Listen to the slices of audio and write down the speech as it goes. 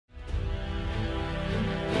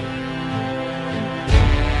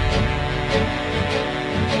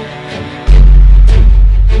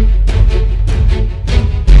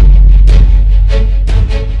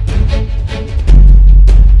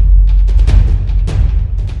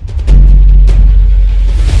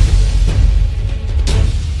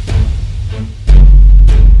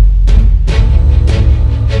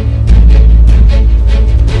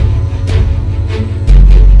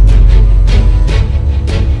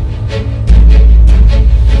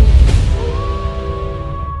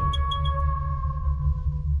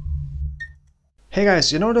Hey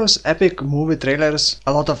guys, you know those epic movie trailers?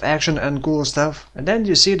 A lot of action and cool stuff. And then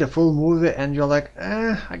you see the full movie and you're like,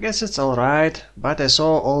 I guess it's alright. But I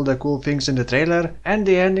saw all the cool things in the trailer and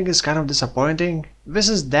the ending is kind of disappointing. This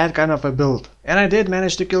is that kind of a build. And I did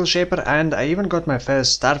manage to kill Shaper and I even got my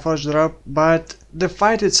first Starforge drop. But the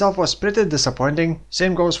fight itself was pretty disappointing.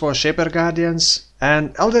 Same goes for Shaper Guardians.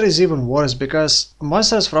 And Elder is even worse because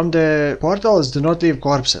monsters from the portals do not leave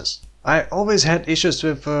corpses. I always had issues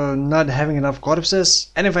with not having enough corpses,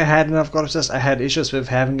 and if I had enough corpses I had issues with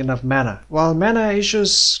having enough mana. While mana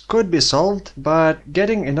issues could be solved, but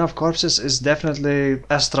getting enough corpses is definitely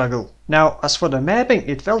a struggle. Now, as for the mapping,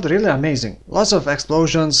 it felt really amazing. Lots of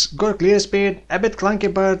explosions, good clear speed, a bit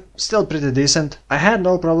clunky but still pretty decent. I had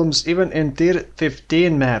no problems even in tier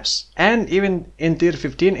 15 maps, and even in tier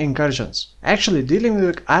 15 incursions. Actually, dealing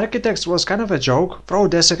with architects was kind of a joke. Throw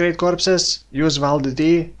desecrate corpses, use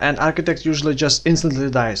validity, and architect usually just instantly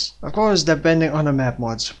dies. Of course, depending on the map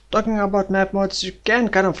mods. Talking about map mods, you can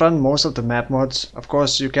kind of run most of the map mods. Of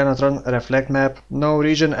course, you cannot run a reflect map. No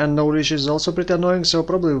region and no leech is also pretty annoying, so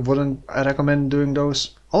probably wouldn't recommend doing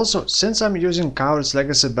those. Also, since I'm using Coward's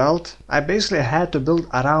Legacy belt, I basically had to build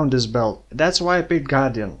around this belt. That's why I picked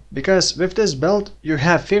Guardian. Because with this belt, you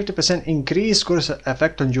have 50% increased curse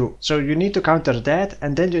effect on you. So you need to counter that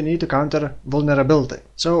and then you need to counter vulnerability.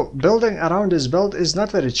 So building around this belt is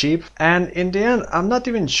not very cheap. And in the end, I'm not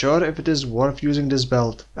even sure if it is worth using this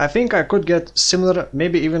belt. I think I could get similar,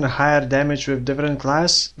 maybe even higher damage with different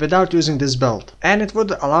class without using this belt. And it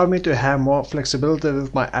would allow me to have more flexibility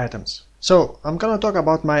with my items. So, I'm gonna talk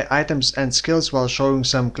about my items and skills while showing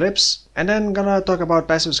some clips, and then gonna talk about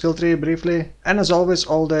passive skill tree briefly, and as always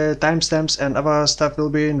all the timestamps and other stuff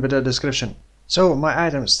will be in the description. So, my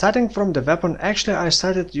items. Starting from the weapon, actually I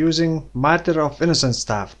started using Martyr of Innocence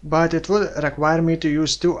staff, but it would require me to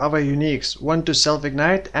use two other uniques, one to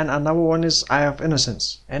self-ignite and another one is Eye of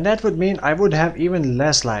Innocence. And that would mean I would have even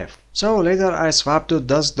less life. So later I swapped to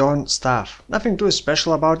Dusk Dawn staff. Nothing too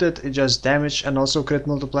special about it, it just damage and also crit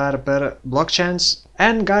multiplier per block chance.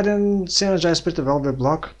 And Guardian synergizes pretty well with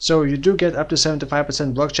block, so you do get up to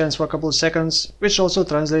 75% block chance for a couple of seconds, which also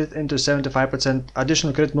translates into 75%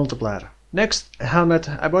 additional crit multiplier. Next, helmet.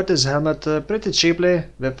 I bought this helmet pretty cheaply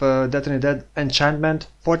with Detonate Dead enchantment,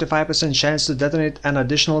 45% chance to detonate an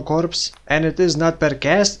additional corpse, and it is not per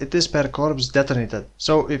cast, it is per corpse detonated.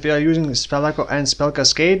 So if you are using Spell Echo and Spell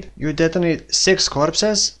Cascade, you detonate 6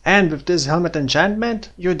 corpses, and with this helmet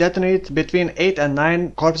enchantment, you detonate between 8 and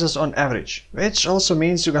 9 corpses on average, which also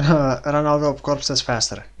means you're gonna run out of corpses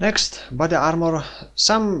faster. Next, body armor.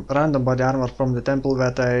 Some random body armor from the temple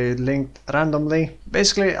that I linked randomly.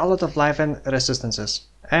 Basically a lot of life and resistances.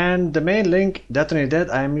 And the main link, Detonate Dead,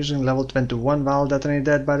 I am using level 21 while Detonate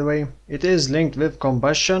Dead, by the way. It is linked with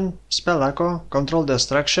Combustion, Spell Echo, Control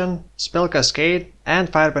Destruction, Spell Cascade, and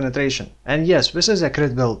Fire Penetration. And yes, this is a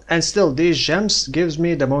crit build, and still these gems gives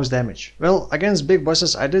me the most damage. Well, against big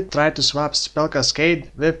bosses I did try to swap Spell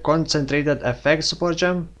Cascade with Concentrated Effect support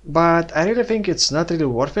gem, but I really think it's not really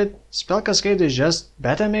worth it. Spell Cascade is just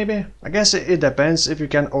better maybe? I guess it depends if you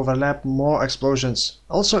can overlap more explosions.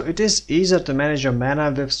 Also, it is easier to manage your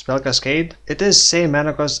mana with Spell Cascade. It is same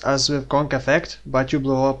mana cost as with Conk Effect, but you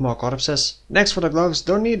blow up more corpses. Next for the gloves,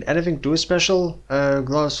 don't need anything too special.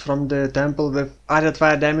 Gloves from the temple with added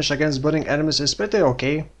fire damage against burning enemies is pretty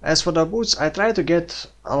okay. As for the boots, I try to get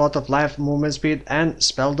a lot of life, movement speed and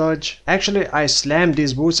spell dodge. Actually, I slammed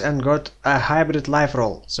these boots and got a hybrid life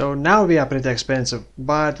roll. So now we are pretty expensive,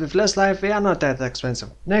 but with less life we are not that expensive.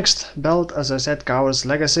 Next, belt, as I said, Coward's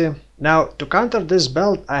Legacy. Now, to counter this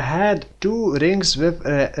belt, I had 2 rings with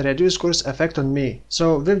a reduced curse effect on me.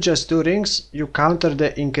 So with just 2 rings, you counter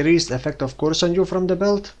the increased effect of curse on you from the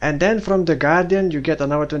belt. And then from the Guardian, you get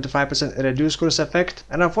another 25% reduced curse effect.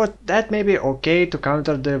 And I thought that may be okay to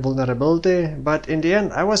counter the vulnerability, but in the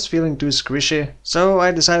end I was feeling too squishy. So I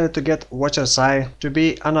decided to get Watcher's Eye to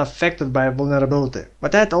be unaffected by vulnerability.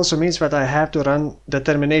 But that also means that I have to run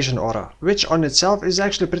Determination Aura, which on itself is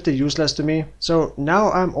actually pretty useless to me. So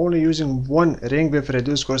now I'm only using 1 ring with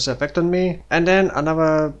reduced curse effect on me, and then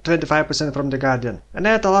another 25% from the Guardian. And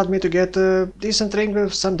that allowed me to get a decent ring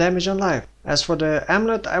with some damage on life. As for the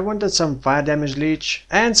amulet, I wanted some fire damage leech,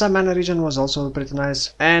 and some mana regen was also pretty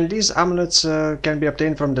nice. And these amulets can be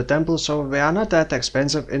obtained from the temple, so they are not that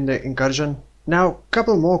expensive in the Incursion. Now,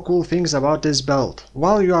 couple more cool things about this belt.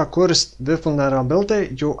 While you are cursed with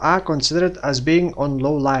vulnerability, you are considered as being on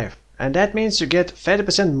low life. And that means you get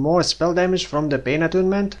 30% more spell damage from the pain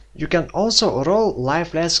attunement, You can also roll life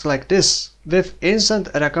flask like this, with instant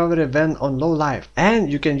recovery when on low life.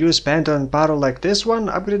 And you can use Pantheon Power like this one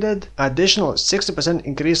upgraded, additional 60%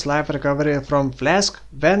 increased life recovery from flask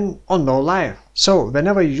when on low life. So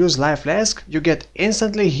whenever you use life flask, you get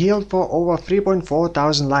instantly healed for over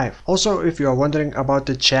 3,400 life. Also, if you are wondering about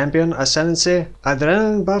the champion Ascendancy,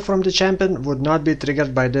 adrenaline buff from the champion would not be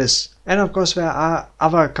triggered by this. And of course there are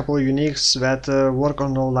other couple uniques that work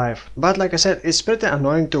on low life. But like I said, it's pretty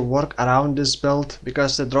annoying to work around this build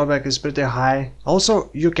because the drawback is pretty high. Also,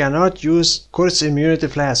 you cannot use Curse Immunity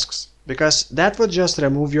Flasks, because that would just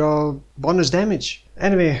remove your bonus damage.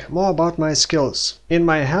 Anyway, more about my skills. In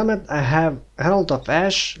my helmet I have Herald of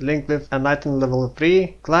Ash linked with Enlighten level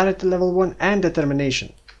 3, Clarity level 1 and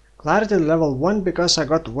Determination. Clarity level 1 because I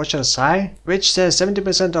got Watcher's Eye, which says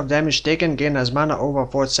 70% of damage taken gain as mana over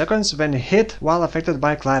 4 seconds when hit while affected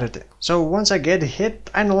by Clarity. So once I get hit,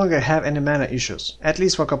 I no longer have any mana issues, at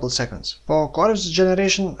least for a couple seconds. For Corpse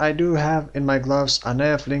Generation, I do have in my gloves a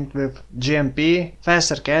nerf linked with GMP,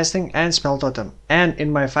 Faster Casting and Spell Totem. And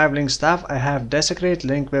in my 5-link staff I have Desecrate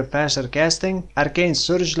linked with Faster Casting, Arcane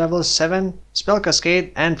Surge level 7, Spell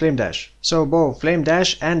Cascade and Flame Dash. So both Flame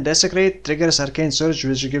Dash and Desecrate triggers Arcane Surge,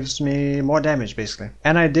 which gives me more damage basically.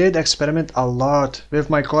 And I did experiment a lot with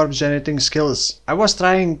my corpse generating skills. I was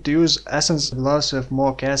trying to use Essence Gloves with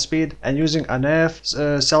more cast speed and using a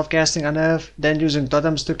nerf, self-casting a nerf, then using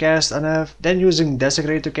totems to cast a nerf, then using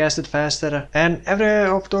Desecrate to cast it faster, and every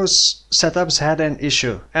of those setups had an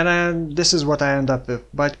issue, and this is what I end up with.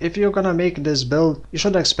 But if you're gonna make this build, you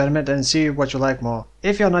should experiment and see what you like more.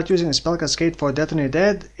 If you're not using Spell Cascade for Detonate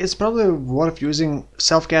Dead, it's probably worth using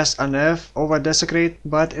Self-Cast a nerf over Desecrate,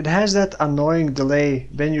 but it has that annoying delay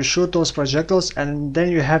when you shoot those projectiles and then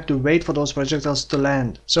you have to wait for those projectiles to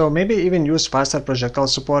land. So maybe even use faster projectile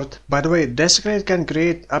support. By the way, Desecrate can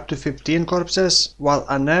create up to 15 corpses, while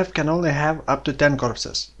a nerf can only have up to 10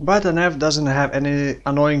 corpses. But a nerf doesn't have any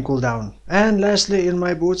annoying cooldown. And lastly, in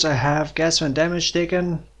my boots I have Cast when Damage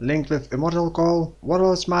Taken, linked with Immortal Call,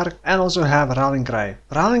 Warlord's Mark, and also have Rallying Cry.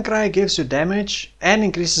 Rallying Cry gives you damage and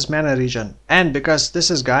increases mana regen. And because this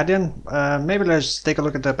is Guardian, maybe let's take a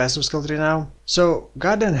look at the passive skill tree now. So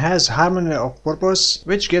Guardian has Harmony of Purpose,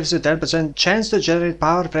 which gives you 10% chance to generate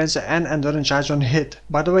Power, Frenzy and Endurance Charge on hit.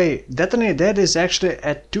 By the way, Detonate Dead is actually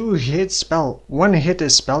a 2-hit spell. One hit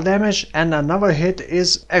is spell damage and another hit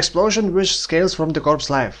is Explosion, which scales from the corpse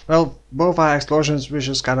life. Well, both are explosions, which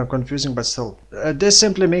is kind of confusing, but still. This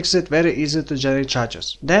simply makes it very easy to generate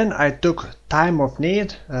charges. Then I took Time of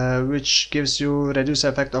Need, which gives you reduced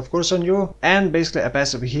effect of course on you, and basically a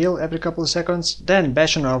passive heal every couple of seconds. Then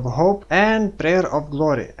Bastion of Hope and Prayer of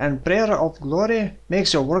Glory. And Prayer of Glory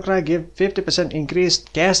makes your Warcry give 50%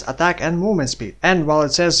 increased cast, attack and movement speed. And while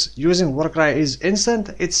it says using Warcry is instant,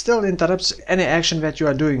 it still interrupts any action that you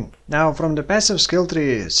are doing. Now from the passive skill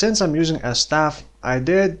tree, since I'm using a staff, I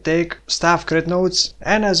did take staff crit nodes,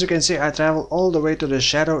 and as you can see I travel all the way to the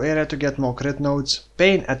shadow area to get more crit nodes.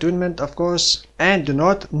 Pain attunement of course, and do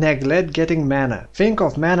not neglect getting mana. Think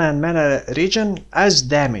of mana and mana regen as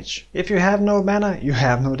damage. If you have no mana, you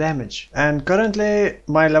have no damage. And currently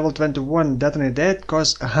my level 21 Detonate Dead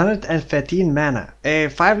costs 113 mana. A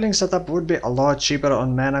 5-link setup would be a lot cheaper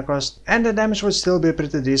on mana cost, and the damage would still be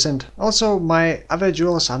pretty decent. Also my other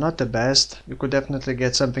jewels are not the best, you could definitely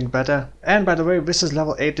get something better. And by the way, this is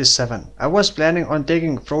level 87. I was planning on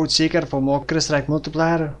taking Throat Seeker for more crit strike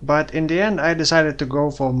multiplier, but in the end I decided to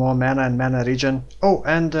go for more mana and mana regen. Oh,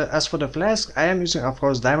 and as for the flask, I am using of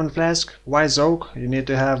course Diamond Flask. Wise Oak, you need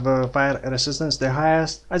to have fire resistance the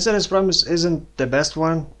highest. Azire's Promise isn't the best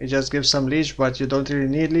one, it just gives some leech, but you don't really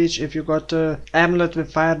need leech if you got Amulet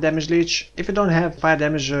with fire damage leech. If you don't have fire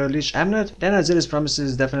damage leech amulet, then Azire's Promise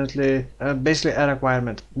is definitely basically a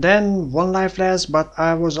requirement. Then one life flask, but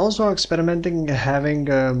I was also experimenting having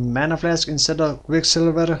mana flask instead of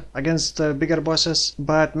Quicksilver against bigger bosses,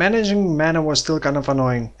 but managing mana was still kind of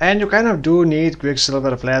annoying. And you kind of do need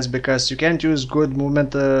Quicksilver flask because you can't use good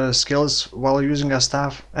movement skills while using a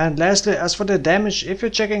staff. And lastly, as for the damage, if you're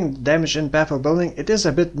checking damage in Path of Building, it is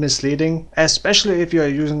a bit misleading, especially if you are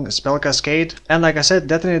using Spell Cascade. And like I said,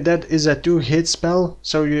 Detonate Dead is a 2-hit spell,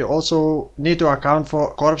 so you also need to account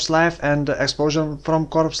for Corpse Life and Explosion from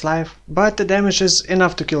Corpse Life, but the damage is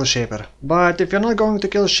enough to kill Shaper. But if if you're not going to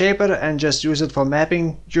kill Shaper and just use it for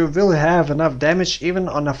mapping, you will have enough damage even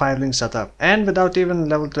on a 5-link setup, and without even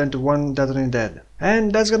level 21 Detonate Dead.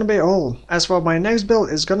 And that's gonna be all. As for my next build,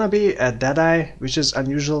 it's gonna be a Deadeye, which is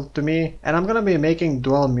unusual to me, and I'm gonna be making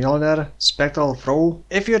Dual Mjolnir, Spectral Throw.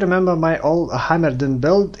 If you remember, my old Heimerdin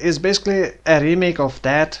build is basically a remake of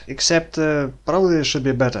that, except probably it should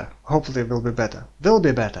be better. Hopefully it will be better. Will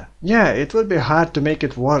be better. Yeah, it would be hard to make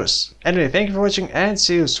it worse. Anyway, thank you for watching and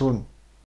see you soon.